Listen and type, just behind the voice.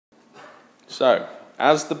So,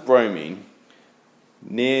 as the bromine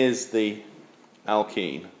nears the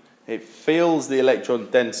alkene, it feels the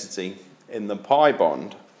electron density in the pi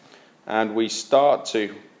bond, and we start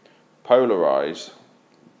to polarize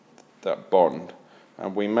that bond,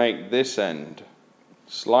 and we make this end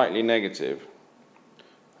slightly negative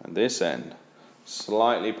and this end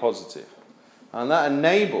slightly positive, and that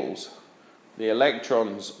enables the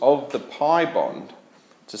electrons of the pi bond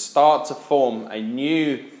to start to form a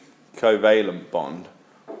new covalent bond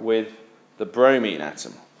with the bromine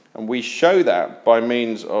atom. And we show that by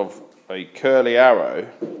means of a curly arrow,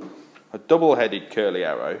 a double-headed curly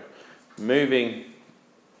arrow, moving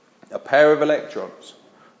a pair of electrons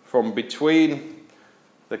from between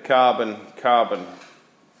the carbon-carbon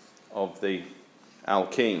of the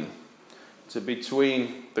alkene to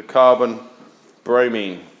between the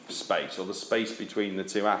carbon-bromine space, or the space between the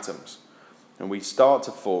two atoms. And we start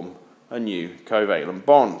to form a new covalent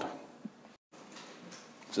bond.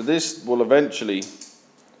 So this will eventually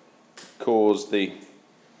cause the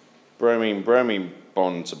bromine-bromine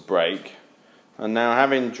bond to break, and now,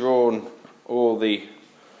 having drawn all the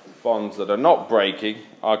bonds that are not breaking,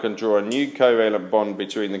 I can draw a new covalent bond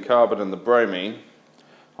between the carbon and the bromine.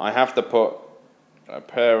 I have to put a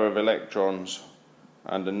pair of electrons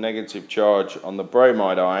and a negative charge on the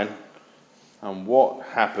bromide ion, and what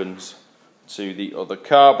happens to the other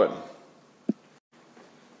carbon?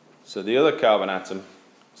 So the other carbon atom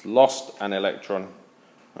has lost an electron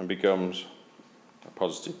and becomes a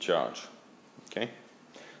positive charge. Okay,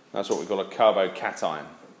 that's what we call a carbocation.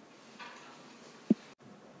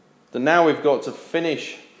 Then now we've got to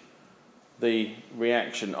finish the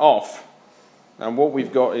reaction off, and what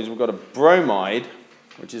we've got is we've got a bromide,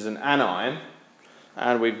 which is an anion,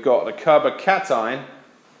 and we've got a carbocation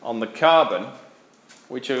on the carbon,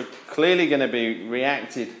 which are clearly going to be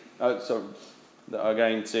reacted, that are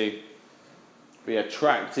going to be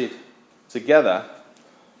attracted together,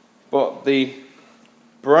 but the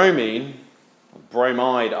bromide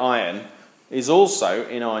ion is also,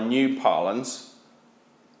 in our new parlance,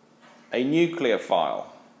 a nucleophile.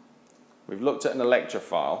 We've looked at an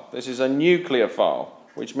electrophile. This is a nucleophile,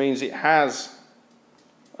 which means it has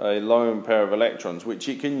a lone pair of electrons which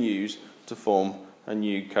it can use to form a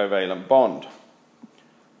new covalent bond.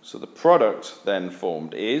 So the product then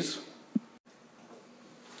formed is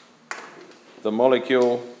the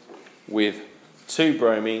molecule with two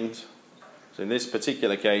bromines. So in this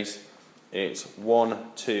particular case, it's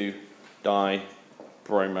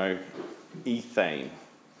 1,2-dibromoethane,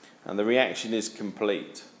 and the reaction is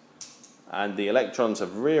complete, and the electrons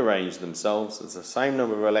have rearranged themselves. There's the same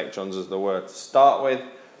number of electrons as there were to start with.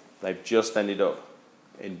 They've just ended up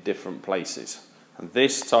in different places, and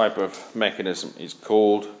this type of mechanism is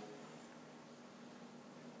called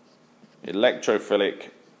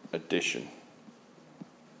electrophilic addition.